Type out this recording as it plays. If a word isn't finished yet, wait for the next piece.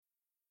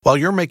While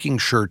you're making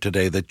sure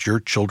today that your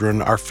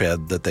children are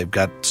fed, that they've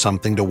got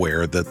something to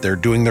wear, that they're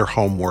doing their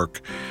homework,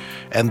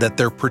 and that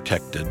they're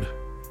protected,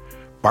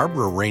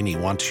 Barbara Rainey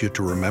wants you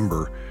to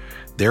remember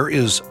there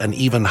is an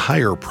even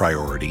higher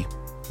priority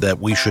that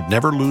we should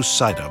never lose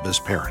sight of as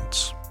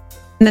parents.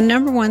 The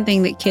number one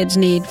thing that kids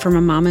need from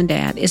a mom and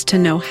dad is to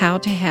know how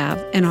to have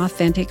an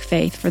authentic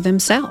faith for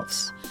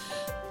themselves.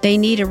 They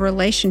need a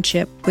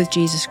relationship with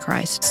Jesus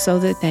Christ so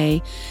that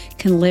they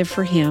can live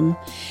for Him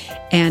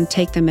and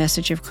take the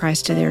message of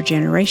Christ to their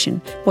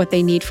generation. What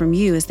they need from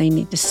you is they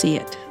need to see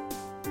it.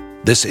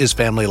 This is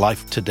Family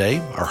Life Today.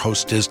 Our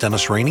host is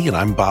Dennis Rainey, and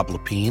I'm Bob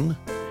Lepine.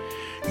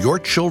 Your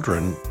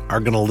children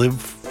are going to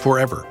live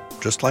forever,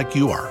 just like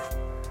you are.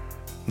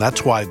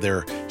 That's why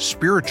their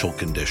spiritual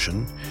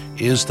condition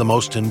is the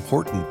most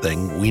important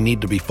thing we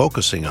need to be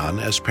focusing on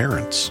as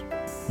parents.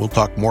 We'll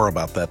talk more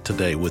about that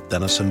today with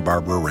Dennis and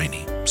Barbara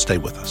Rainey. Stay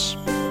with us.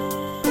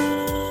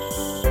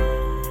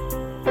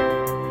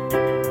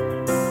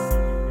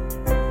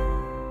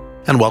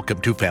 And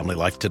welcome to Family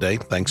Life Today.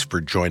 Thanks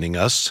for joining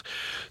us.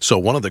 So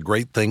one of the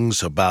great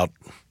things about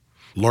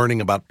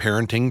learning about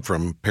parenting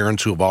from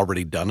parents who have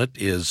already done it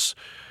is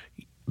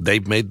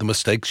they've made the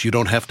mistakes you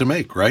don't have to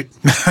make, right?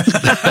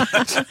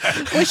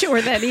 Wish it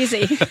were that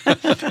easy.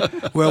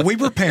 Well, we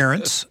were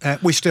parents.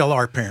 We still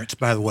are parents,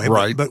 by the way.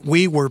 Right. But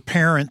we were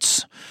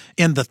parents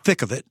in the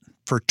thick of it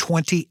for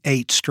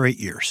 28 straight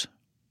years.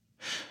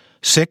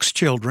 6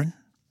 children,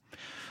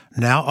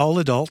 now all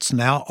adults,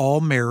 now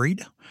all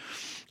married.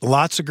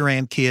 Lots of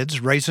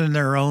grandkids, raising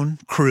their own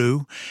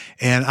crew.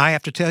 And I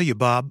have to tell you,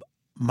 Bob,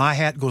 my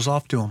hat goes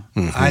off to them.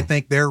 Mm-hmm. I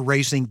think they're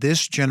raising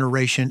this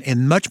generation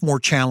in much more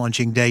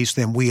challenging days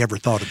than we ever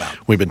thought about.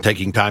 We've been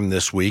taking time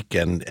this week,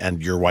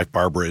 and your wife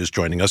Barbara is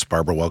joining us.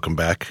 Barbara, welcome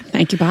back.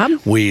 Thank you, Bob.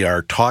 We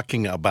are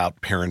talking about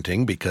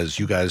parenting because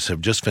you guys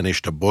have just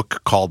finished a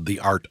book called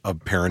The Art of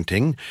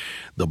Parenting.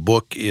 The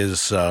book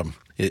is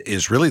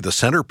really the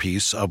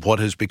centerpiece of what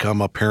has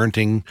become a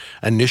parenting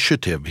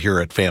initiative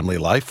here at Family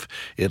Life.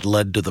 It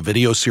led to the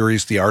video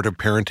series, The Art of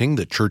Parenting,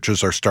 that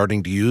churches are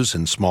starting to use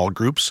in small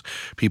groups.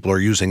 People are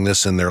using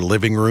this in their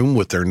living room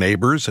with their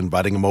neighbors,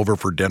 inviting them over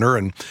for dinner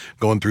and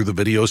going through the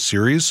video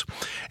series.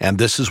 And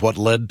this is what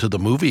led to the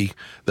movie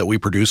that we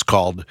produced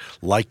called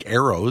Like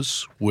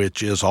Arrows,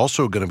 which is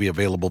also going to be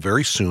available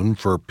very soon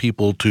for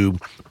people to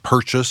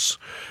purchase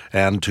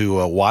and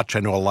to watch. I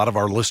know a lot of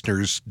our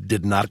listeners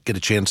did not get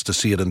a chance to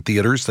see it in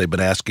theaters. They've been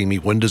asking me,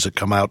 when does it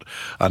come out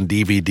on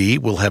DVD?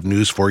 We'll have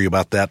news for you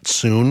about that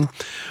soon.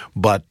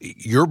 But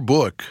your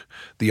book,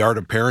 The Art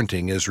of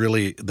Parenting, is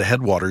really the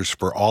headwaters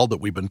for all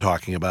that we've been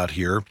talking about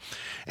here.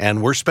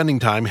 And we're spending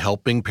time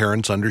helping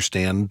parents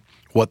understand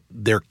what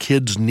their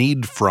kids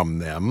need from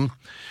them.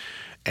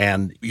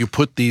 And you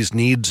put these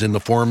needs in the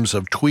forms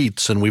of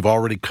tweets, and we've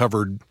already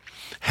covered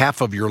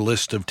half of your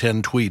list of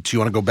 10 tweets. You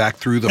want to go back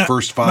through the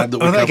first 5 that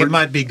we covered? I think it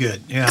might be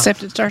good, yeah.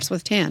 Except it starts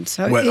with 10,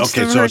 so it's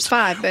the first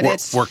 5,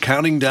 but we're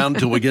counting down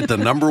till we get to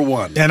number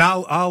 1. And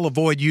I'll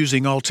avoid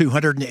using all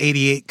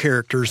 288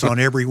 characters on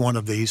every one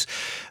of these,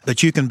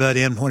 but you can butt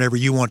in whenever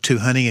you want to,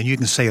 honey, and you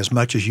can say as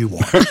much as you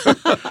want.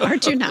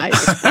 Aren't you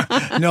nice?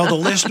 No, the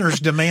listeners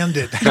demand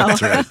it.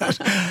 That's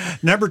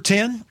right. Number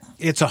 10.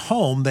 It's a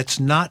home that's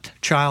not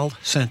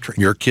child-centric.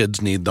 Your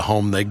kids need the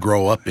home they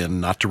grow up in,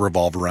 not to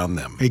revolve around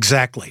them.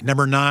 Exactly.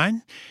 Number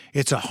 9,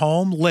 it's a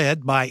home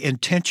led by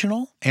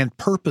intentional and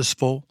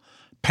purposeful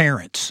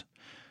parents.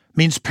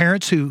 Means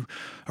parents who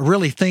are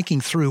really thinking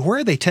through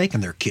where are they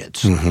taking their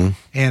kids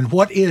and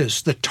what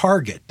is the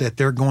target that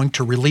they're going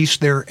to release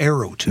their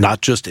arrow to. Not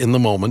just in the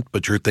moment,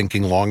 but you're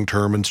thinking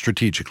long-term and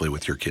strategically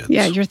with your kids.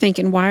 Yeah, you're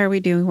thinking, why are we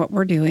doing what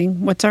we're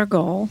doing? What's our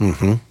goal?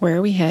 Where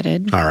are we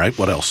headed? All right,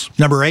 what else?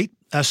 Number 8,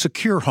 a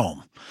secure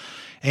home.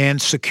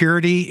 And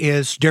security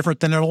is different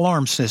than an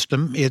alarm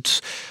system. It's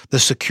the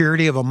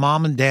security of a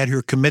mom and dad who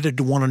are committed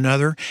to one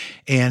another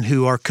and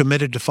who are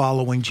committed to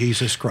following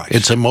Jesus Christ.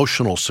 It's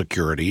emotional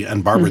security.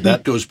 And Barbara,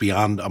 that goes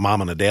beyond a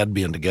mom and a dad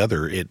being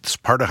together. It's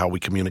part of how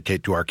we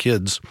communicate to our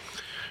kids.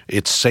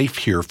 It's safe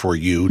here for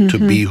you to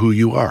be who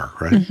you are,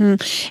 right?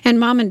 And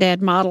mom and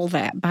dad model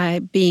that by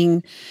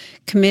being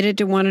committed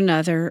to one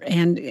another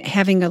and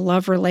having a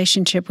love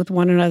relationship with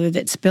one another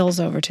that spills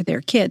over to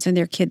their kids. And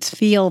their kids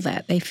feel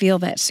that. They feel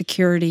that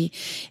security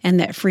and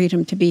that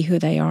freedom to be who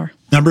they are.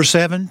 Number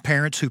 7,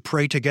 parents who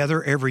pray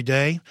together every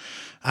day.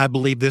 I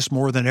believe this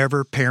more than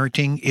ever.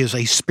 Parenting is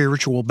a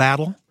spiritual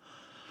battle.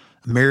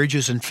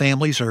 Marriages and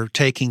families are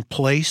taking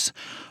place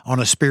on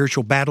a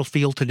spiritual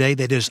battlefield today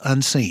that is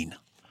unseen.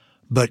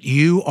 But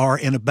you are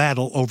in a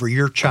battle over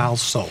your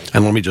child's soul.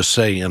 And let me just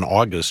say, in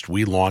August,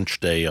 we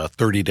launched a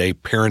 30-day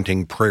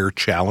parenting prayer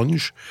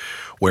challenge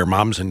where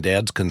moms and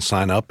dads can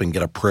sign up and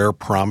get a prayer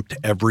prompt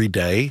every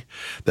day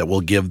that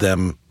will give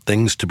them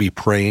things to be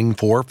praying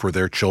for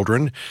their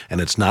children.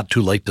 And it's not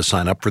too late to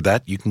sign up for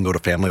that. You can go to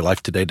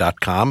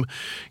FamilyLifeToday.com,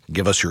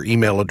 give us your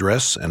email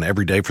address, and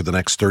every day for the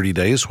next 30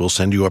 days, we'll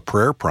send you a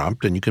prayer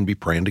prompt, and you can be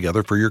praying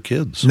together for your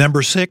kids.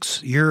 Number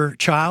 6, your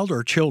child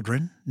or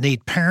children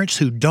need parents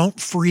who don't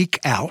freak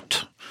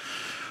out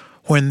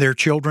when their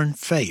children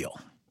fail.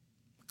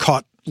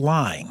 Caught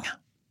lying,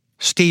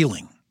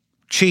 stealing,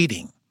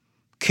 cheating,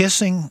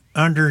 kissing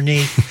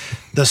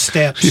underneath the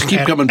steps. You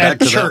keep coming back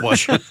to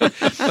church.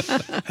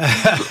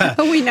 that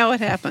one. We know it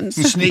happens.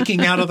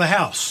 Sneaking out of the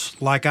house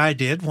like I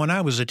did when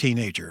I was a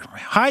teenager,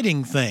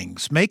 hiding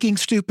things, making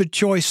stupid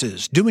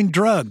choices, doing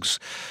drugs,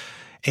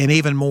 and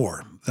even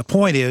more. The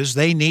point is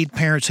they need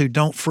parents who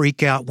don't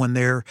freak out when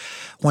they're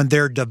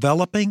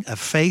developing a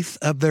faith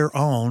of their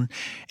own,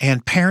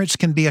 and parents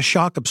can be a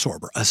shock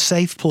absorber, a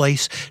safe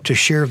place to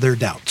share their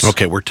doubts.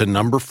 Okay, we're to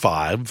number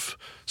 5.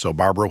 So,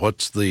 Barbara,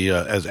 what's the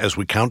as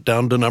we count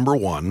down to number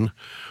 1,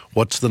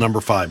 what's the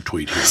number 5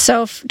 tweet here?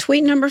 So,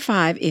 tweet number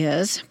 5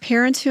 is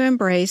parents who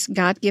embrace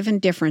God-given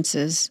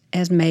differences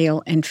as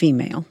male and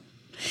female.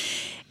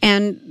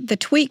 And the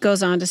tweet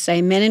goes on to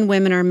say, men and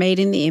women are made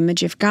in the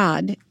image of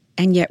God,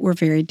 and yet we're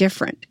very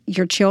different.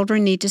 Your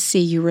children need to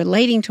see you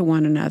relating to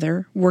one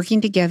another,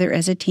 working together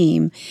as a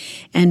team,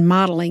 and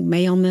modeling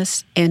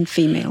maleness and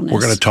femaleness.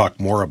 We're going to talk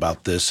more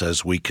about this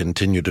as we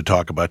continue to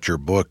talk about your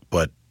book,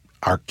 but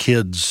our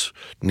kids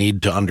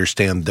need to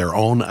understand their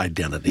own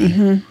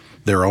identity,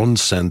 their own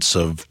sense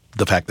of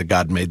the fact that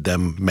God made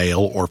them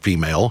male or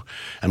female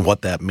and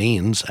what that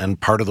means. And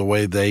part of the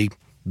way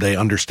they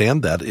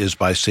understand that is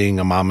by seeing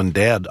a mom and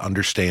dad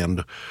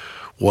understand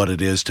what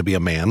it is to be a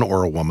man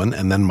or a woman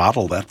and then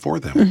model that for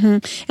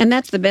them. And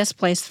that's the best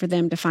place for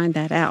them to find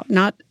that out,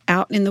 not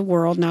out in the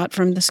world, not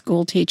from the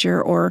school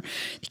teacher or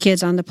the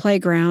kids on the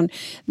playground.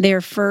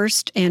 Their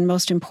first and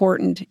most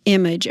important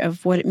image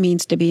of what it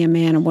means to be a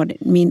man and what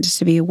it means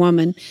to be a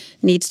woman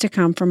needs to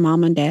come from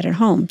mom and dad at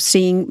home,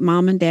 seeing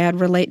mom and dad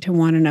relate to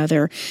one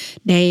another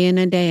day in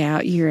and day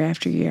out, year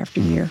after year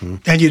after year.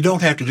 And you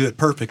don't have to do it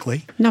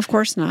perfectly. No, of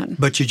course not.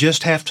 But you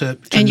just have to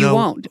And know, you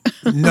won't.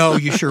 No,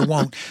 you sure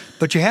won't.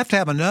 But you have to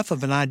have enough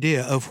of an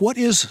idea of what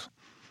is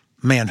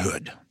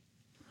manhood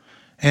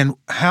and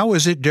how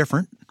is it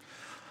different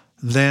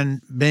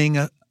than being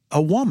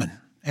a woman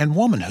and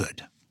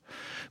womanhood.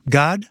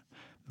 God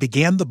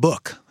began the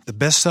book, the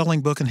best-selling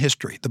book in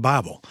history, the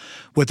Bible,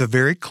 with a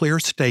very clear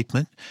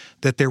statement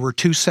that there were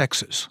 2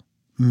 sexes,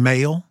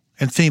 male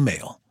and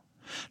female,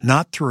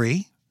 not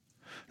 3,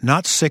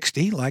 not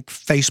 60 like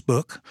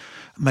Facebook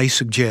may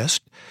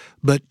suggest,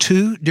 but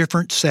 2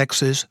 different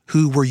sexes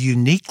who were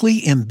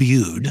uniquely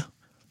imbued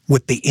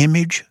with the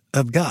image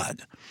of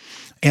God.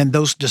 And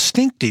those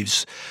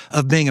distinctives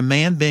of being a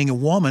man, being a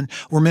woman,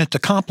 were meant to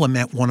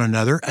complement one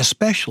another,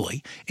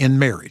 especially in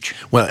marriage.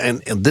 Well,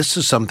 and this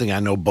is something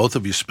I know both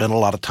of you spent a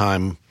lot of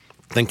time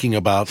thinking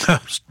about,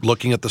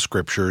 looking at the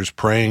scriptures,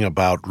 praying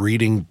about,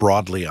 reading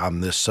broadly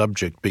on this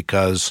subject,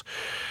 because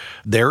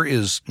there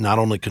is not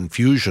only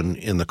confusion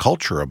in the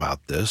culture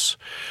about this,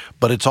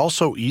 but it's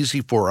also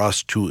easy for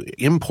us to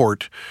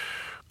import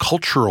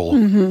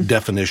cultural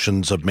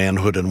definitions of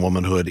manhood and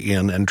womanhood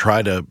in and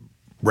try to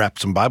wrap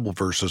some Bible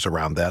verses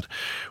around that.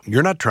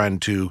 You're not trying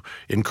to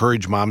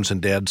encourage moms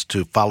and dads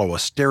to follow a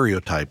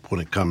stereotype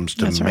when it comes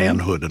to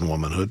manhood and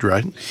womanhood,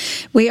 right?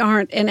 We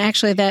aren't. And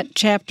actually that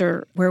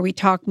chapter where we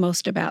talk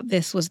most about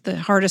this was the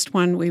hardest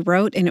one we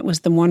wrote, and it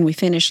was the one we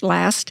finished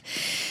last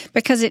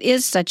because it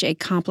is such a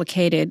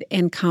complicated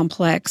and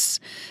complex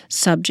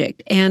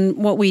subject. And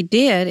what we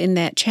did in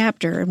that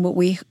chapter and what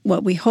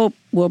we hope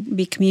will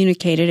be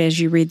communicated as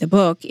you read the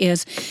book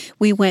is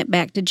we went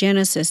back to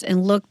Genesis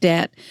and looked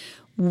at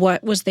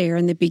what was there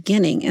in the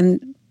beginning.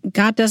 And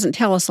God doesn't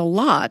tell us a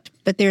lot,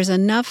 but there's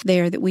enough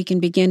there that we can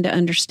begin to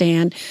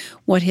understand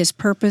what his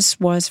purpose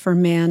was for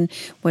men,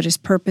 what his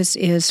purpose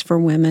is for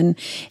women,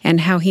 and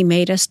how he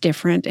made us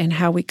different and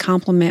how we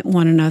complement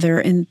one another.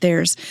 And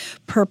there's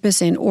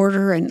purpose and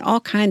order and all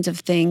kinds of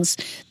things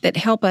that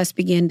help us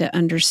begin to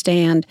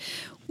understand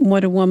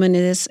what a woman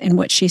is and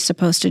what she's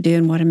supposed to do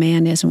and what a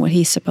man is and what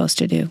he's supposed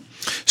to do.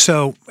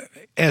 So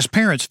as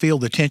parents feel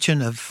the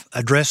tension of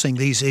addressing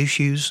these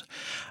issues,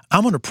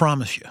 I'm going to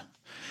promise you,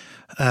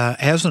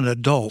 as an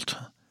adult,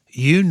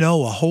 you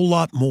know a whole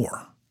lot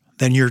more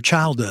than your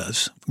child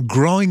does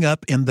growing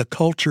up in the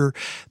culture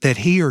that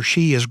he or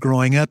she is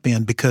growing up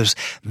in, because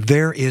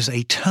there is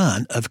a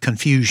ton of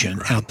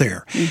confusion out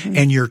there.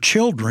 And your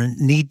children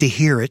need to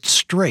hear it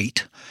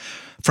straight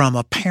from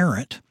a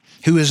parent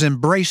who is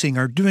embracing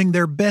or doing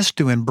their best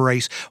to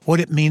embrace what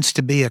it means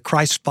to be a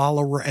Christ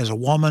follower as a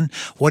woman,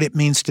 what it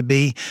means to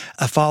be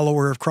a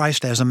follower of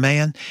Christ as a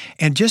man,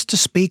 and just to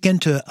speak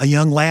into a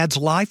young lad's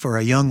life or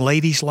a young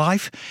lady's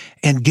life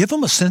and give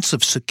them a sense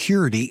of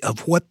security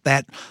of what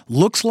that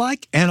looks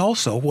like and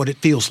also what it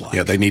feels like.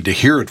 Yeah, they need to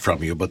hear it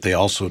from you, but they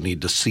also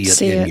need to see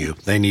it in you.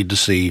 They need to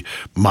see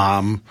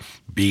mom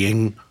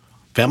being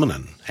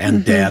feminine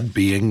and dad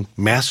being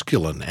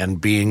masculine and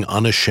being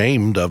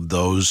unashamed of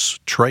those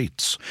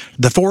traits.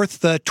 The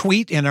fourth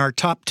tweet in our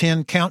top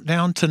 10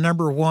 countdown to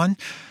number 1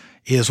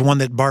 is one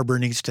that Barbara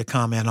needs to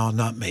comment on,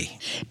 not me.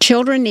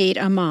 Children need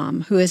a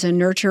mom who is a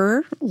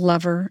nurturer,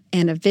 lover,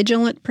 and a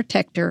vigilant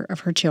protector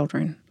of her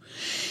children.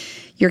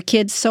 Your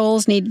kids'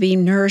 souls need to be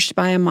nourished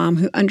by a mom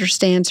who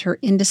understands her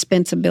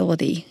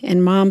indispensability,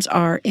 and moms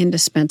are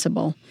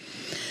indispensable.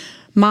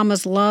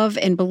 Mamas love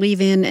and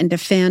believe in and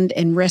defend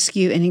and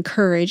rescue and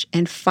encourage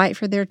and fight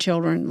for their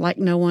children like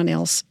no one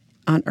else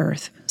on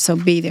earth. So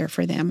be there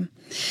for them.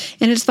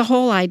 And it's the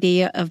whole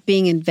idea of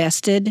being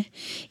invested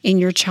in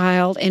your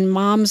child. And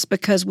moms,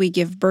 because we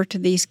give birth to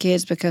these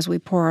kids, because we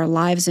pour our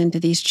lives into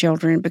these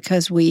children,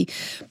 because we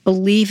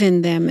believe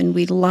in them and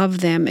we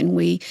love them and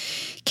we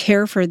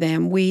care for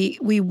them, we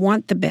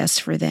want the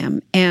best for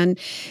them. And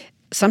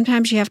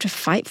sometimes you have to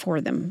fight for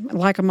them,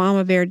 like a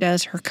mama bear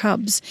does her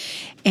cubs.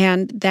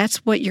 And that's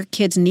what your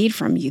kids need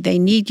from you. They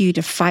need you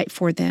to fight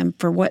for them,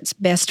 for what's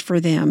best for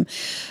them,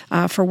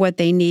 for what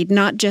they need,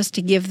 not just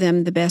to give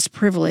them the best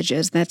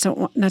privileges. That's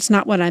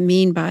not what I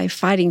mean by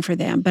fighting for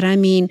them, but I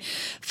mean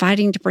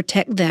fighting to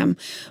protect them.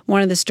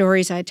 One of the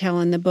stories I tell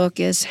in the book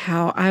is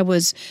how I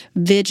was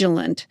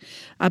vigilant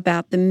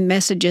about the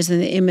messages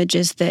and the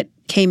images that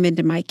came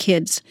into my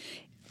kids'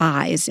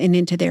 eyes and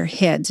into their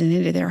heads and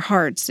into their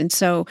hearts. And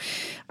so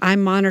I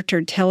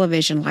monitored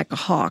television like a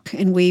hawk,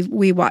 and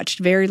we watched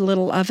very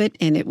little of it,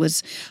 and it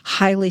was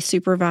highly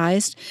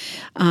supervised.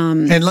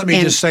 And let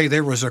me just say,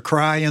 there was a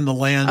cry in the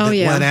land that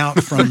went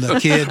out from the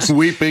kids.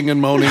 Weeping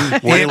and moaning,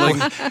 wailing.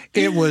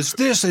 It was,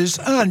 this is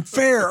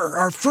unfair.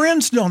 Our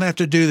friends don't have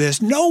to do this.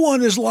 No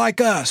one is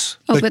like us.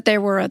 But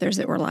there were others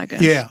that were like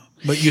us. Yeah.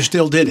 But you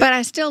still did it. But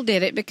I still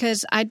did it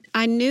because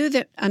I knew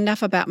that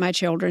enough about my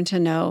children to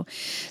know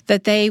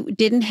that they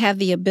didn't have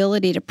the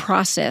ability to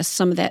process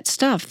some of that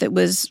stuff that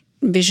was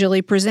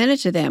visually presented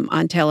to them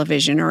on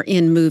television or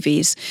in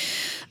movies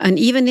and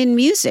even in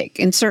music,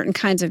 in certain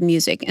kinds of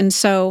music. And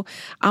so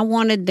I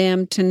wanted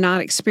them to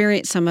not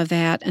experience some of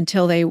that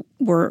until they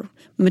were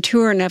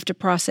mature enough to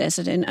process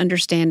it and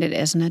understand it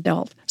as an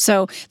adult.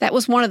 So that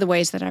was one of the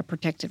ways that I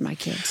protected my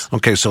kids.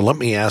 Okay, so let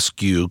me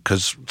ask you,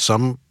 because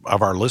some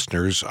of our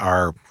listeners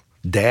are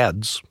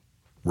dads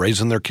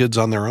raising their kids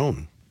on their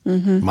own.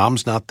 Mm-hmm.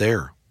 Mom's not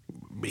there,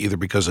 either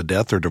because of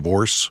death or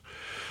divorce.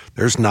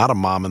 There's not a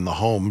mom in the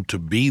home to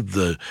be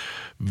the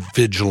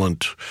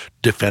vigilant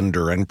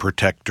defender and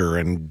protector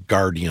and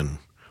guardian.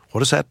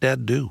 What does that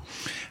dad do?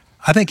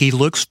 I think he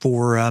looks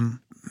for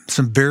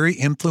some very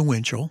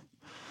influential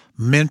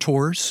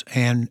mentors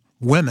and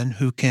women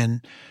who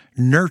can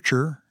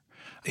nurture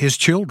his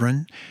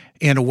children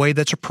in a way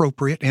that's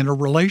appropriate in a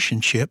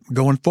relationship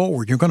going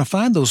forward. You're going to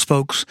find those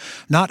folks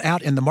not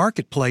out in the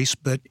marketplace,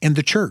 but in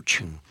the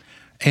church.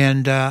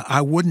 And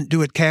I wouldn't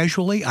do it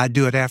casually. I'd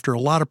do it after a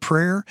lot of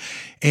prayer.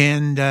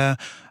 And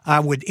I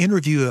would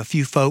interview a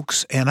few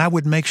folks, and I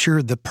would make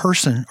sure the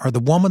person or the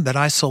woman that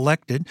I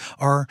selected,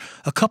 or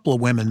a couple of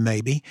women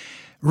maybe,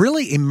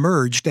 really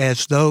emerged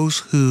as those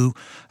who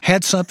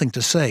had something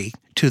to say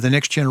to the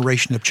next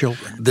generation of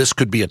children. This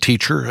could be a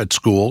teacher at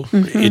school.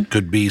 Mm-hmm. It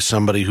could be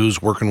somebody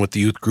who's working with the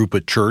youth group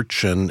at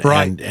church,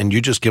 and you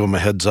just give them a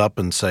heads up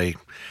and say,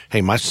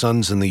 hey, my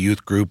son's in the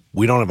youth group.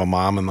 We don't have a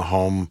mom in the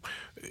home.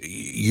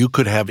 You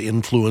could have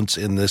influence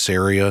in this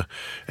area,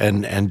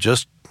 and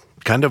just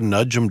kind of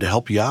nudge them to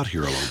help you out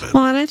here a little bit.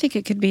 Well, and I think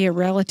it could be a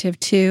relative,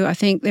 too. I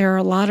think there are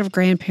a lot of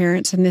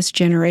grandparents in this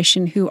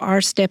generation who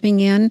are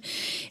stepping in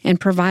and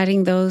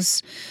providing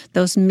those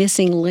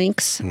missing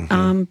links,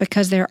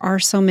 because there are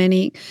so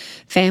many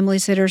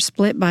families that are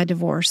split by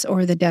divorce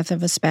or the death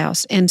of a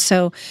spouse. And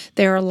so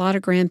there are a lot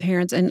of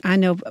grandparents, and I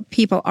know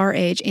people our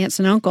age, aunts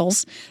and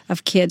uncles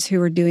of kids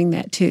who are doing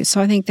that, too.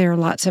 So I think there are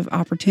lots of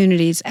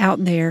opportunities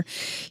out there.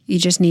 You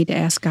just need to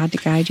ask God to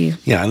guide you.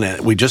 Yeah,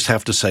 and we just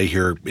have to say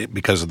here,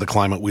 because of the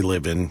climate we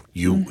live in,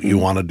 you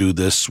want to do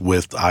this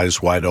with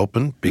eyes wide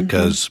open,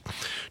 because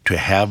to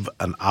have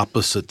an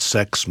opposite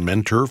sex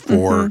mentor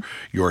for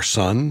your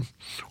son,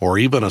 or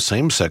even a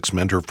same-sex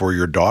mentor for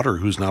your daughter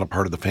who's not a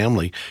part of the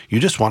family,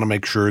 you just want to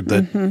make sure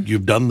that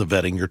you've done the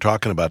vetting you're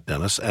talking about,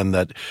 Dennis, and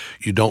that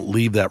you don't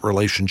leave that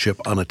relationship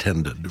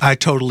unattended. I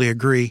totally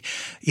agree.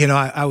 You know,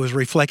 I was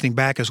reflecting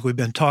back as we've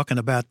been talking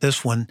about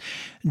this one,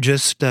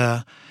 just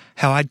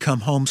how I'd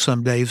come home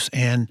some days,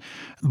 and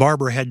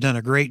Barbara had done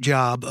a great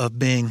job of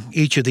being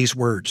each of these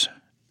words: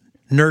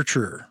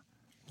 nurturer,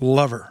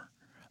 lover,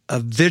 a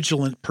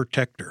vigilant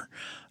protector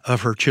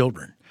of her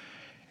children.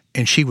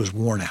 And she was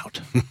worn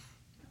out.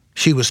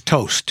 She was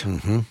toast.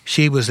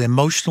 She was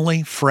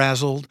emotionally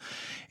frazzled,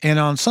 and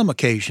on some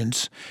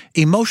occasions,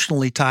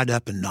 emotionally tied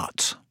up in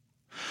knots.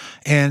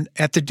 And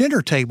at the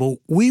dinner table,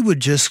 we would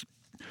just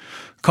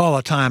call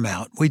a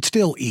timeout. We'd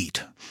still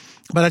eat.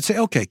 But I'd say,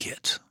 okay,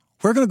 kids,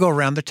 we're going to go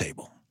around the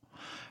table,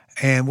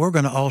 and we're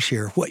going to all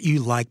share what you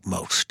like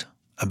most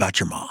about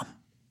your mom.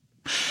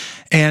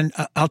 And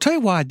I'll tell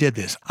you why I did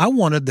this. I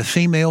wanted the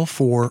female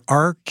for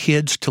our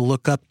kids to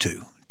look up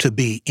to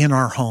be in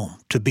our home,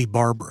 to be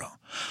Barbara.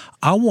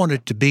 I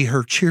wanted to be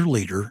her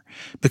cheerleader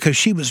because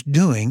she was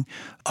doing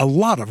a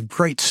lot of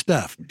great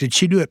stuff. Did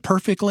she do it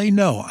perfectly?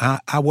 No,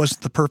 I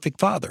wasn't the perfect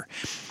father.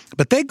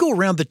 But they'd go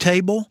around the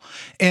table,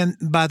 and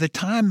by the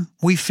time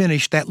we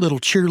finished that little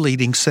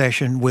cheerleading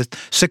session with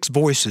 6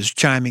 voices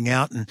chiming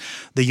out, and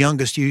the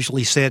youngest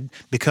usually said,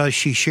 because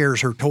she shares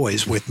her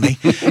toys with me,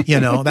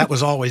 that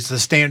was always the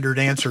standard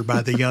answer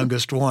by the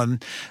youngest one.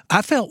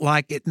 I felt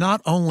like it not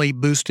only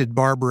boosted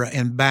Barbara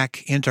and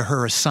back into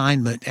her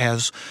assignment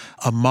as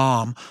a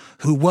mom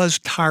who was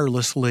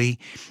tirelessly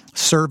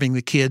serving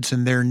the kids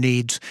and their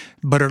needs,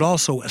 but it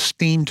also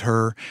esteemed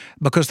her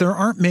because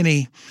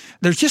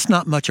there's just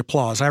not much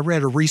applause. I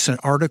read a recent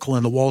article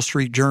in the Wall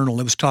Street Journal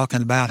that was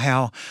talking about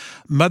how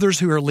mothers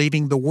who are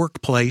leaving the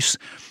workplace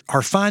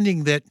are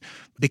finding that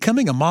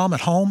becoming a mom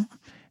at home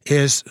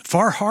is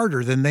far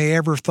harder than they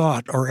ever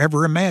thought or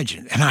ever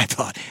imagined. And I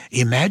thought,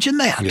 imagine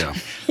that. Yeah.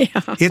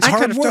 It's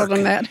hard work. Told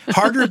them that.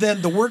 Harder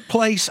than the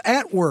workplace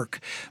at work.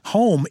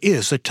 Home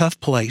is a tough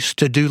place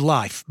to do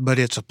life, but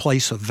it's a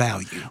place of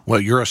value. Well,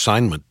 your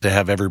assignment to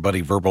have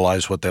everybody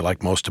verbalize what they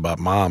like most about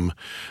Mom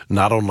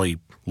not only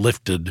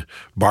lifted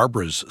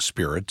Barbara's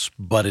spirits,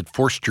 but it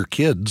forced your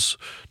kids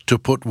to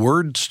put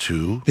words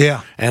to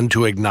and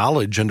to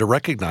acknowledge and to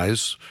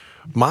recognize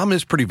Mom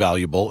is pretty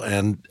valuable,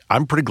 and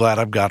I'm pretty glad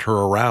I've got her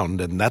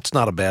around, and that's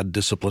not a bad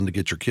discipline to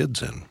get your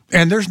kids in.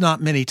 And there's not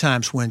many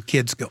times when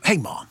kids go, hey,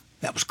 Mom,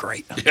 that was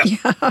great.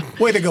 Yeah.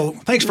 Way to go.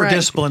 Thanks for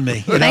disciplining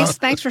me.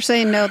 Thanks for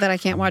saying no that I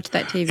can't watch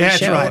that TV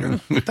show.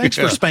 That's right. Thanks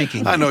for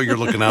spanking me. I know you're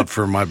looking out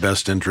for my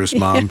best interest,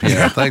 Mom.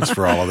 Yeah, thanks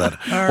for all of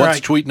that.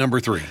 What's tweet number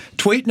 3?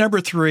 Tweet number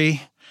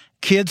 3,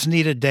 kids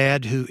need a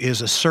dad who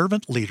is a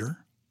servant leader,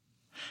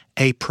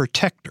 a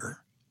protector,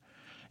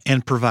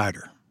 and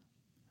provider.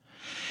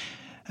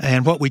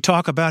 And what we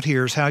talk about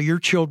here is how your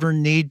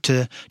children need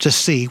to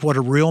see what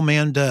a real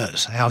man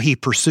does, how he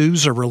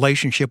pursues a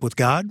relationship with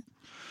God,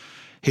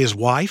 his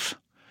wife,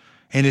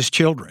 and his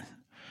children.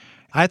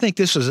 I think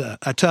this is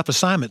a tough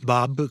assignment,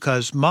 Bob,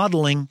 because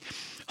modeling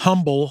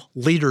humble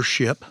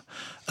leadership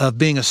of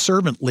being a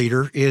servant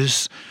leader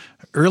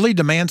really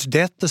demands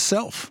death to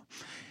self.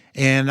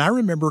 And I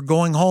remember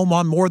going home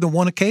on more than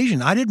one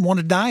occasion. I didn't want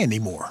to die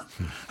anymore.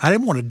 I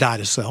didn't want to die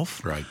to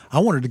self. Right. I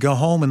wanted to go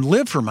home and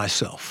live for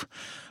myself.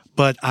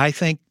 But I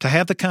think to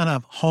have the kind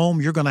of home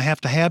you're going to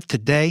have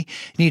today,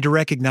 you need to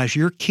recognize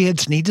your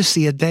kids need to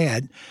see a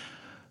dad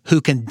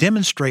who can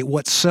demonstrate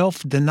what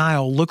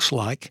self-denial looks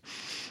like,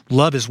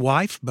 love his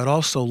wife, but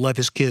also love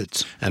his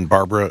kids. And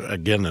Barbara,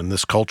 again, in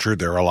this culture,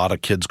 there are a lot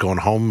of kids going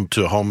home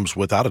to homes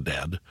without a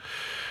dad.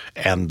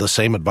 And the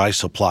same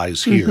advice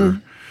applies here.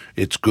 Mm-hmm.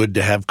 It's good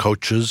to have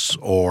coaches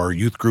or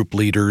youth group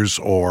leaders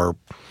or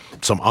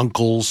some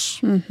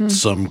uncles,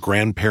 some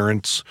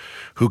grandparents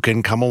who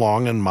can come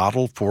along and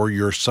model for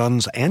your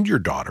sons and your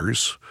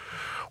daughters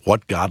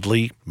what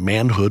godly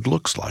manhood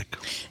looks like.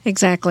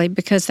 Exactly,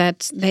 because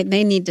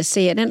they need to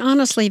see it. And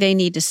honestly, they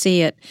need to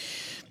see it,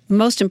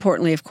 most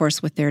importantly, of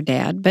course, with their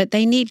dad, but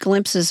they need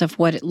glimpses of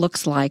what it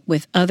looks like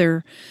with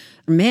other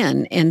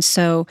men. And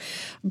so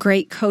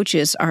great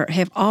coaches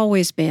have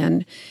always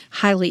been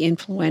highly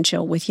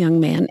influential with young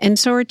men, and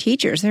so are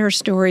teachers. There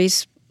are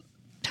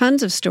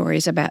tons of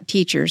stories about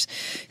teachers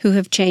who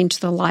have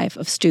changed the life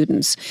of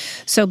students.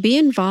 So be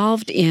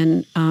involved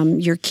in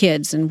your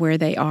kids and where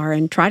they are,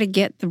 and try to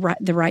get the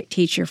right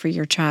teacher for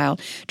your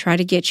child. Try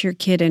to get your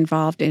kid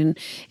involved in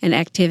an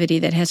activity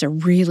that has a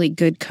really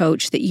good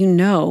coach that you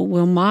know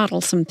will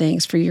model some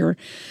things for your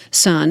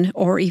son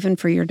or even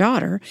for your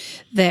daughter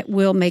that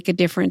will make a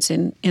difference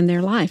in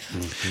their life.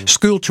 Mm-hmm.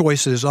 School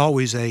choice is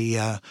always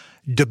a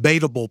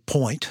debatable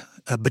point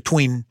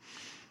between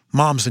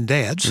moms and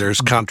dads.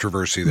 There's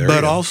controversy there.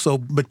 But also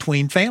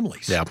between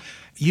families. Yeah.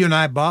 You and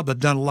I, Bob,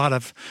 have done a lot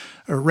of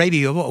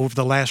radio over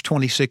the last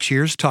 26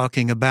 years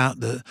talking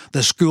about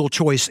the school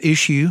choice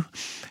issue.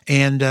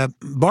 And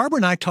Barbara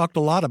and I talked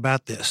a lot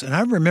about this. And I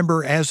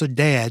remember as a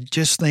dad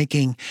just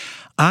thinking,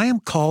 I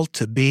am called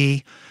to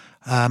be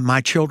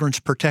my children's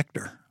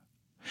protector.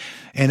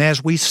 And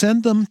as we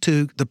send them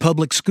to the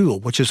public school,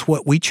 which is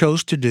what we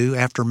chose to do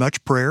after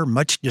much prayer,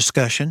 much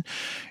discussion,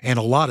 and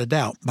a lot of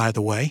doubt, by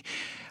the way,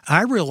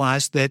 I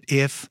realized that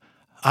if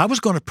I was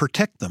going to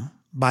protect them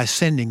by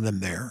sending them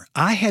there,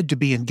 I had to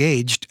be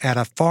engaged at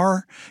a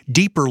far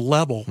deeper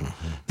level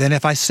than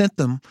if I sent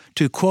them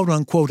to, quote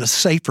unquote, a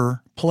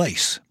safer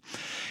place.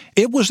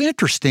 It was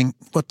interesting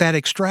what that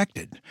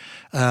extracted.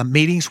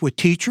 Meetings with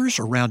teachers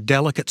around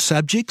delicate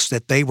subjects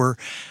that they were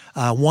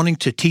wanting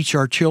to teach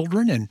our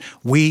children and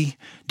we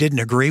didn't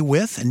agree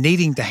with, and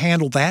needing to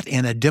handle that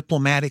in a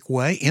diplomatic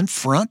way in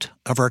front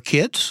of our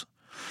kids.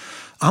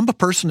 I'm a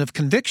person of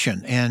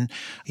conviction, and,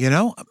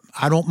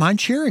 I don't mind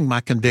sharing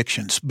my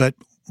convictions, but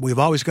we've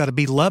always got to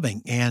be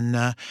loving.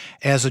 And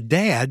as a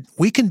dad,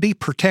 we can be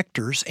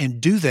protectors and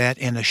do that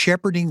in a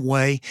shepherding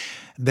way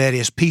that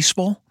is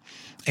peaceful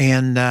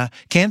and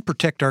can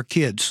protect our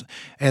kids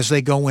as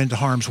they go into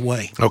harm's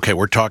way. Okay,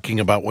 we're talking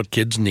about what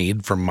kids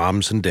need from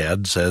moms and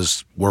dads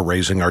as we're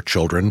raising our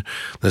children.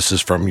 This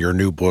is from your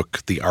new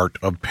book, The Art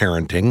of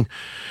Parenting,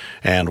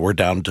 and we're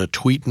down to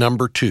tweet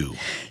number 2.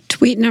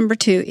 Tweet number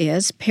 2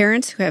 is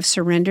parents who have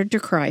surrendered to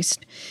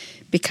Christ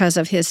because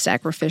of his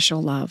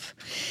sacrificial love.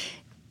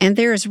 And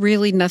there is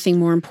really nothing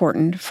more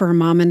important for a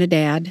mom and a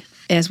dad,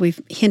 as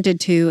we've hinted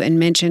to and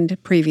mentioned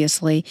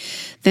previously,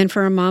 than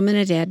for a mom and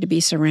a dad to be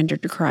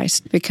surrendered to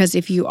Christ. Because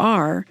if you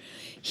are,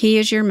 he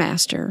is your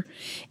master,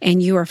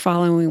 and you are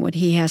following what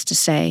he has to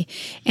say,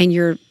 and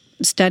you're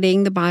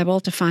studying the Bible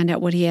to find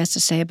out what he has to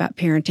say about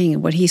parenting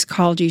and what he's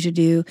called you to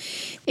do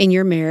in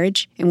your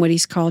marriage and what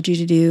he's called you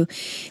to do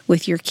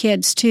with your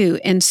kids too.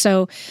 And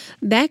so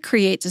that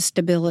creates a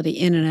stability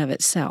in and of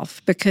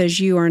itself, because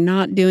you are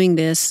not doing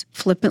this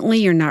flippantly,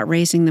 you're not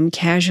raising them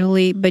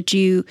casually, but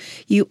you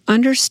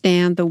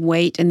understand the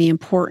weight and the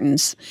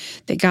importance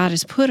that God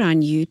has put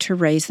on you to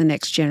raise the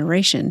next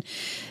generation,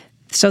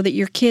 so that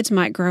your kids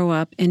might grow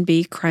up and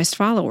be Christ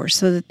followers,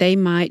 so that they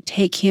might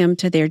take him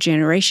to their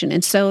generation.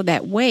 And so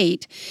that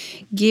weight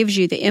gives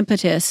you the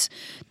impetus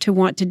to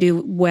want to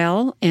do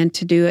well and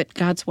to do it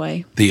God's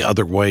way. The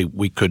other way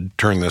we could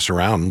turn this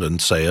around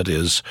and say it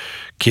is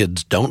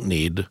kids don't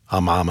need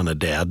a mom and a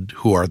dad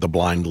who are the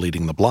blind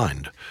leading the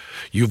blind.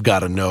 You've got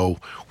to know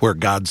where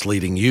God's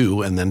leading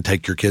you and then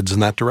take your kids in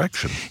that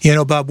direction. You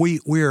know, Bob,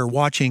 we are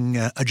watching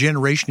a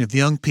generation of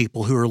young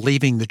people who are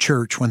leaving the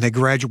church when they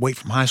graduate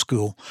from high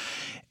school.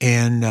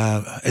 And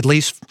at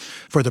least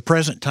for the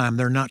present time,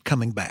 they're not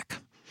coming back.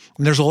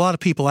 And there's a lot of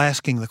people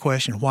asking the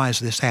question, why is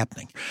this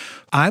happening?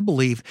 I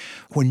believe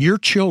when your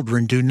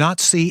children do not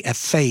see a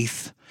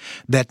faith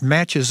that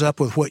matches up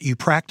with what you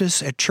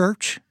practice at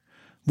church,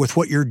 with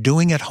what you're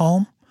doing at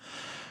home,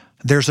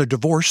 there's a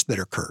divorce that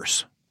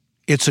occurs.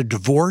 It's a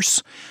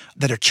divorce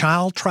that a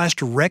child tries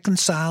to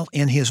reconcile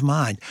in his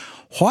mind.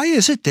 Why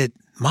is it that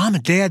mom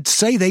and dad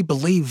say they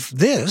believe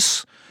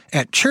this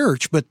at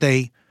church, but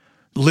they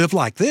live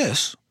like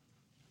this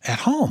at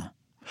home?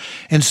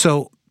 And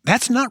so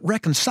that's not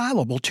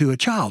reconcilable to a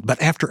child.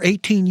 But after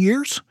 18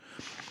 years,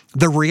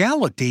 the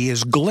reality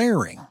is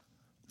glaring.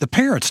 The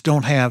parents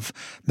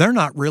they're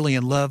not really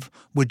in love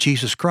with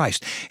Jesus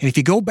Christ. And if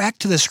you go back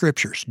to the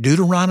scriptures,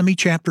 Deuteronomy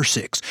chapter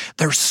 6,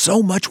 there's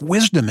so much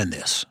wisdom in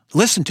this.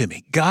 Listen to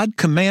me. God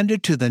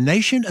commanded to the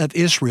nation of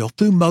Israel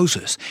through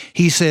Moses.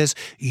 He says,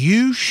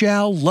 you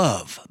shall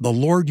love the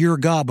Lord your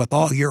God with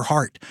all your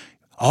heart,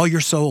 all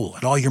your soul,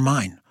 and all your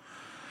mind.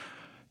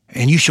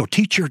 And you shall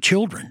teach your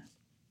children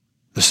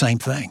the same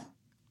thing.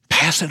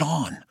 Pass it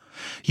on.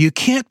 You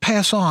can't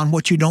pass on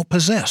what you don't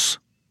possess.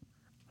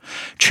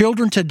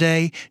 Children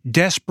today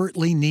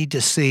desperately need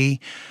to see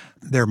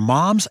their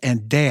moms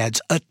and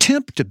dads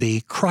attempt to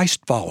be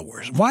Christ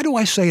followers. Why do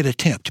I say an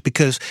attempt?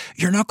 Because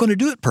you're not going to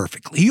do it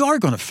perfectly. You are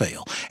going to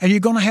fail. And you're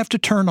going to have to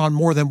turn on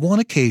more than one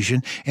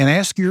occasion and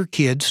ask your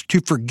kids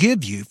to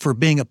forgive you for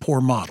being a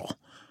poor model.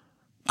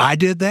 I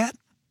did that.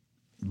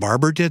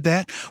 Barbara did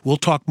that. We'll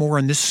talk more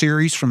in this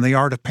series from The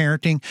Art of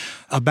Parenting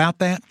about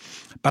that.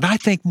 But I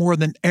think more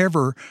than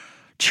ever,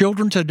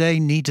 children today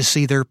need to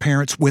see their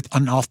parents with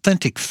an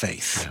authentic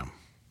faith,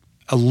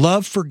 a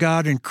love for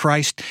God and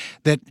Christ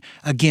that,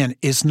 again,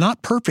 is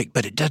not perfect,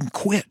 but it doesn't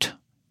quit.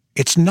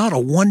 It's not a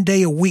 1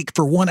 day a week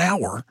for 1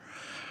 hour.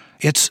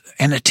 It's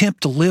an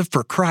attempt to live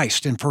for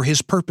Christ and for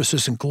his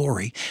purposes and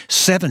glory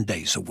 7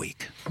 days a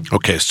week.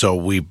 Okay, so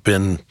we've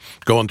been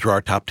going through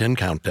our top 10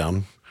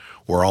 countdown.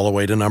 We're all the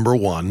way to number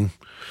 1.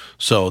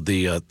 So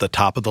the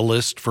top of the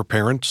list for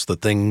parents, the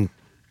thing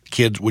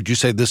kids, would you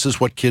say this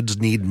is what kids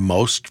need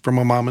most from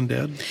a mom and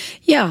dad?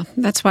 Yeah,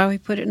 that's why we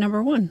put it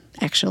number 1,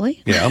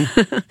 actually. Yeah.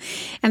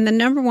 And the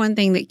number 1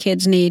 thing that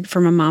kids need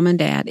from a mom and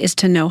dad is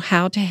to know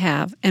how to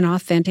have an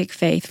authentic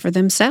faith for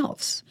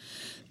themselves.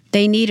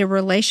 They need a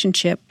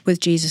relationship with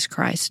Jesus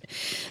Christ.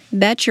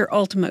 That's your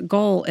ultimate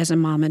goal as a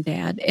mom and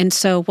dad. And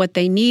so what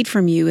they need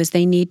from you is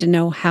they need to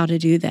know how to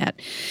do that.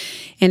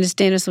 And as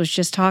Dennis was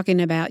just talking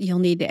about, you'll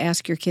need to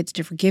ask your kids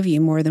to forgive you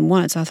more than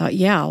once. I thought,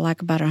 yeah,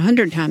 like about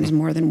 100 times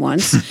more than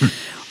once,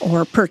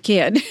 or per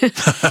kid.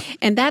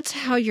 And that's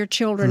how your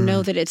children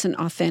know that it's an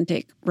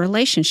authentic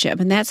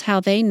relationship. And that's how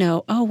they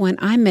know, oh, when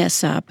I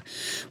mess up,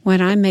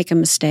 when I make a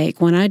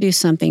mistake, when I do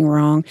something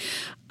wrong,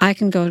 I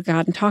can go to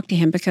God and talk to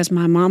him because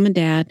my mom and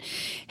dad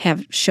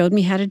have showed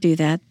me how to do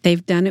that.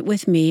 They've done it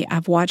with me.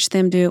 I've watched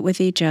them do it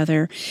with each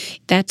other.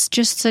 That's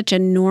just such a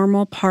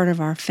normal part of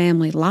our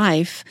family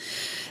life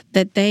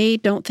that they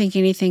don't think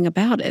anything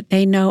about it.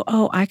 They know,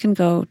 oh, I can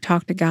go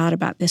talk to God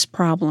about this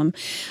problem.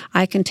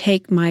 I can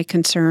take my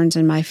concerns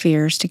and my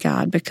fears to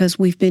God because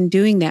we've been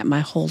doing that my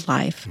whole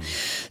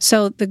life.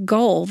 So the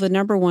goal, the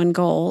number 1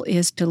 goal,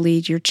 is to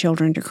lead your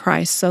children to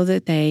Christ so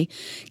that they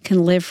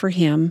can live for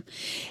him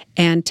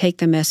and take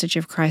the message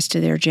of Christ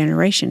to their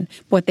generation.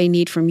 What they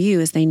need from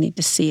you is they need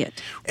to see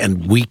it.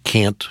 And we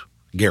can't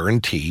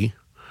guarantee,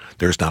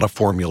 there's not a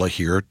formula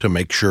here to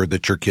make sure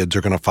that your kids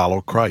are going to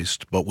follow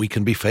Christ, but we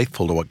can be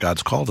faithful to what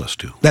God's called us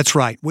to. That's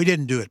right. We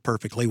didn't do it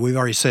perfectly. We've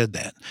already said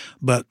that.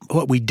 But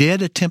what we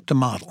did attempt to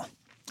model,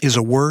 is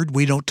a word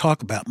we don't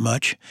talk about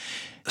much,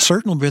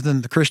 certainly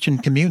within the Christian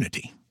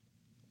community.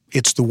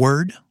 It's the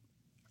word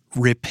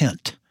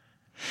repent.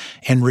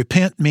 And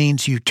repent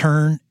means you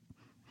turn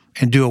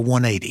and do a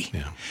 180.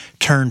 Yeah.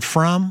 Turn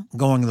from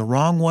going the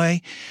wrong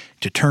way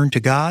to turn to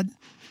God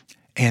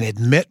and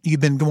admit you've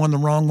been going the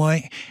wrong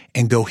way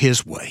and go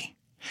His way.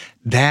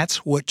 That's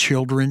what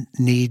children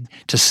need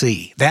to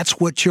see. That's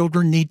what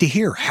children need to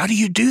hear. How do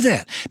you do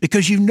that?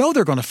 Because you know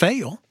they're going to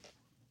fail.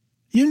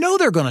 You know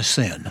they're going to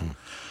sin.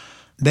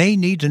 They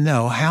need to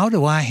know, how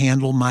do I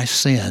handle my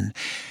sin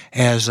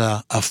as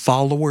a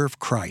follower of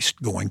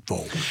Christ going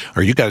forward?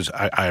 Are you guys,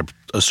 I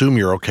assume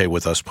you're okay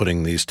with us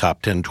putting these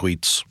top 10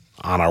 tweets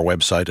on our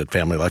website at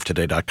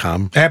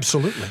FamilyLifeToday.com?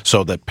 Absolutely.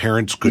 So that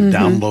parents could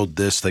download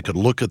this, they could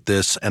look at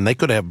this, and they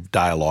could have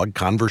dialogue,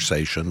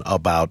 conversation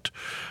about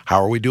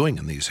how are we doing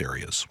in these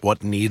areas?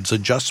 What needs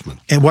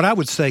adjustment? And what I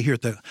would say here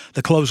at the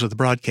close of the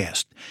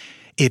broadcast,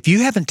 if you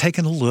haven't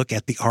taken a look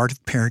at the Art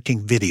of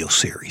Parenting video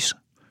series,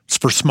 it's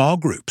for small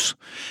groups.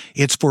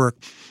 It's for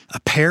a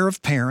pair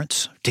of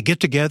parents to get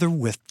together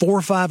with 4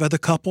 or 5 other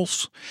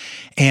couples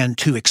and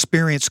to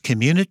experience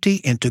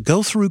community and to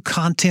go through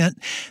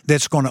content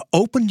that's going to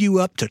open you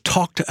up to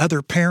talk to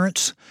other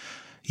parents.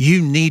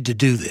 You need to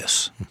do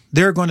this.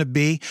 There are going to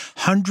be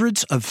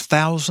hundreds of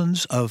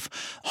thousands of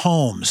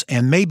homes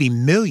and maybe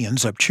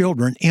millions of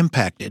children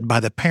impacted by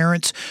the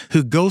parents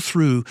who go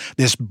through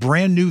this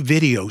brand new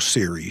video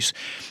series.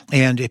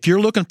 And if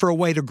you're looking for a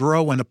way to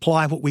grow and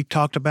apply what we've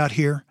talked about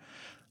here,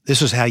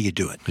 this is how you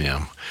do it.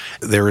 Yeah.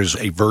 There is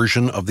a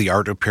version of the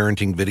Art of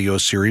Parenting video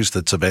series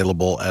that's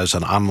available as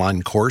an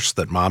online course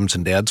that moms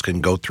and dads can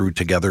go through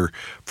together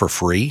for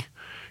free.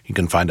 You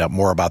can find out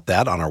more about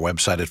that on our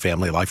website at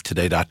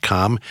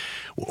FamilyLifeToday.com.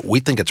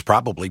 We think it's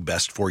probably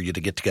best for you to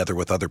get together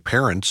with other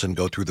parents and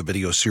go through the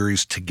video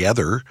series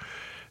together,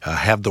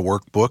 have the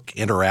workbook,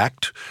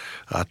 interact,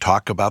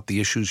 talk about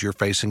the issues you're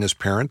facing as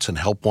parents, and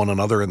help one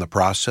another in the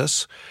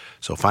process.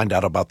 So find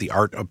out about the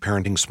Art of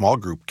Parenting Small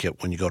Group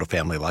Kit when you go to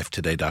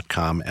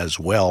FamilyLifeToday.com as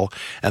well.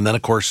 And then,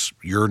 of course,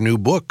 your new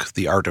book,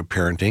 The Art of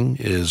Parenting,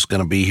 is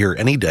going to be here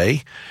any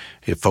day.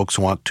 If folks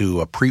want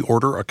to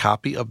pre-order a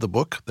copy of the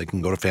book, they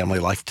can go to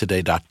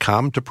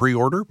FamilyLifeToday.com to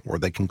pre-order, or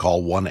they can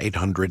call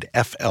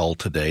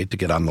 1-800-FL-TODAY to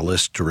get on the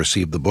list to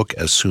receive the book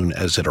as soon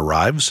as it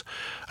arrives.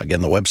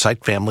 Again, the website,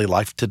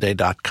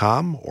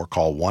 FamilyLifeToday.com, or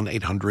call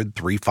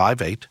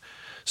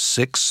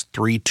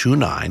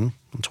 1-800-358-6329.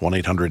 It's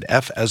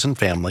 1-800-F as in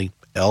family,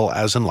 L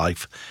as in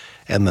life,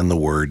 and then the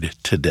word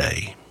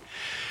today.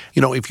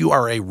 You know, if you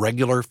are a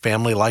regular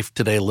Family Life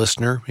Today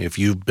listener, if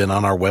you've been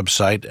on our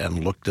website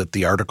and looked at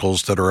the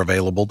articles that are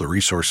available, the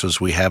resources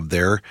we have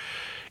there,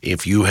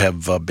 if you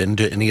have been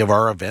to any of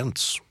our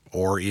events,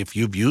 or if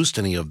you've used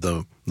any of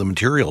the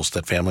materials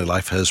that Family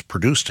Life has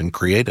produced and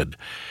created,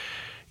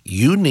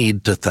 you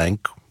need to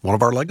thank one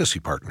of our legacy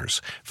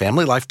partners.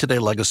 Family Life Today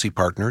legacy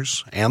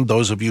partners, and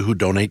those of you who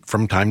donate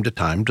from time to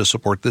time to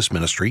support this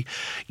ministry,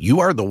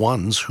 you are the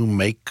ones who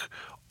make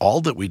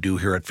all that we do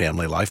here at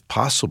Family Life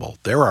possible.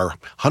 There are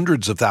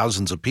hundreds of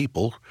thousands of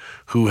people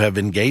who have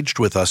engaged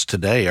with us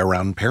today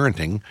around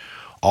parenting,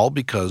 all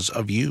because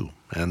of you.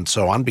 And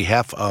so on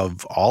behalf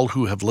of all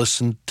who have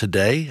listened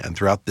today and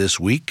throughout this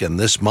week and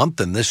this month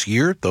and this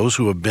year, those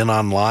who have been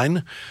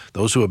online,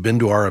 those who have been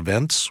to our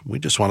events, we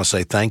just want to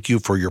say thank you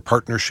for your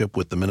partnership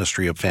with the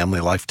ministry of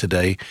Family Life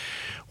Today.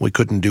 We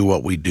couldn't do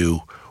what we do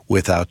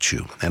without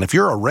you. And if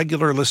you're a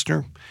regular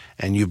listener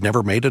and you've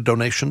never made a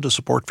donation to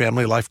support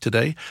Family Life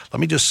Today, let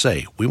me just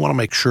say, we want to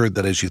make sure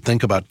that as you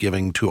think about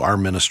giving to our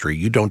ministry,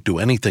 you don't do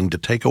anything to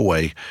take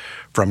away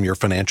from your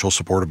financial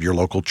support of your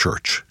local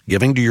church.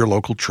 Giving to your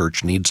local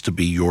church needs to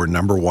be your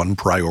number one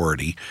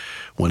priority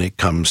when it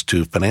comes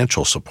to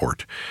financial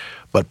support.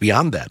 But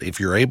beyond that, if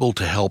you're able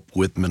to help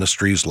with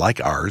ministries like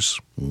ours,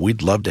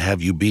 we'd love to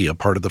have you be a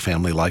part of the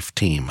Family Life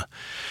team.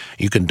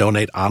 You can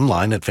donate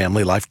online at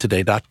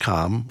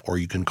FamilyLifeToday.com, or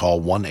you can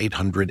call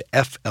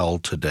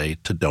 1-800-FL-TODAY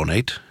to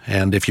donate.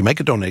 And if you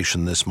make a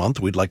donation this month,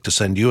 we'd like to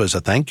send you as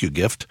a thank you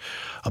gift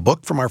a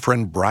book from our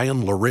friend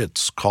Brian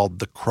Loritz called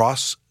The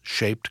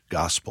Cross-Shaped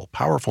Gospel.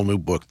 Powerful new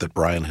book that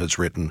Brian has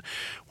written.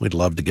 We'd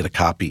love to get a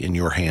copy in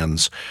your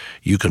hands.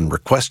 You can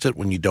request it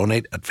when you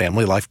donate at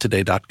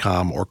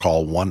FamilyLifeToday.com or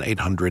call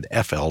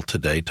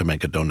 1-800-FL-TODAY to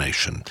make a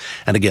donation.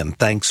 And again,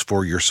 thanks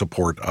for your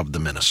support of the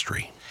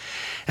ministry.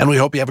 And we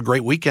hope you have a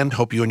great weekend.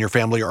 Hope you and your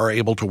family are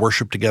able to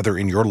worship together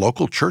in your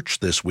local church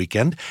this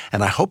weekend.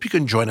 And I hope you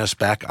can join us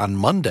back on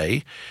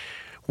Monday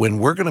when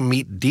we're going to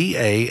meet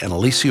D.A. and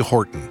Alicia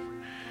Horton.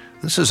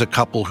 This is a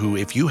couple who,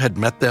 if you had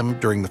met them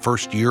during the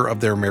first year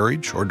of their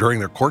marriage, or during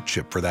their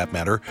courtship for that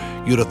matter,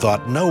 you'd have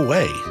thought, no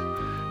way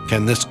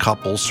can this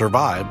couple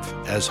survive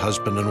as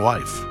husband and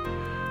wife.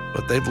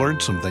 But they've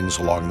learned some things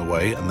along the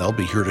way, and they'll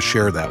be here to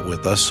share that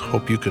with us.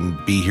 Hope you can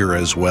be here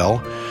as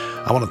well.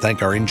 I want to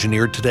thank our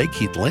engineer today,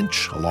 Keith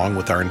Lynch, along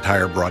with our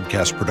entire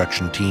broadcast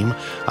production team.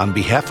 On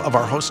behalf of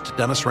our host,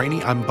 Dennis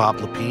Rainey, I'm Bob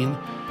Lepine.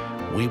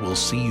 We will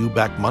see you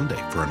back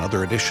Monday for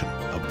another edition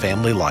of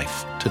Family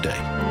Life Today.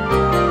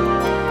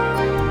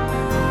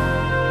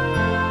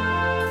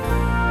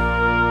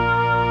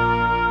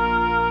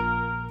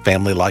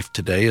 Family Life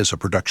Today is a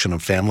production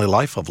of Family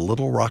Life of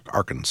Little Rock,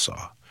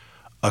 Arkansas,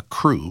 a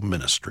Cru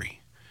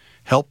ministry.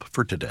 Help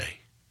for today,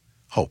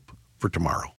 hope for tomorrow.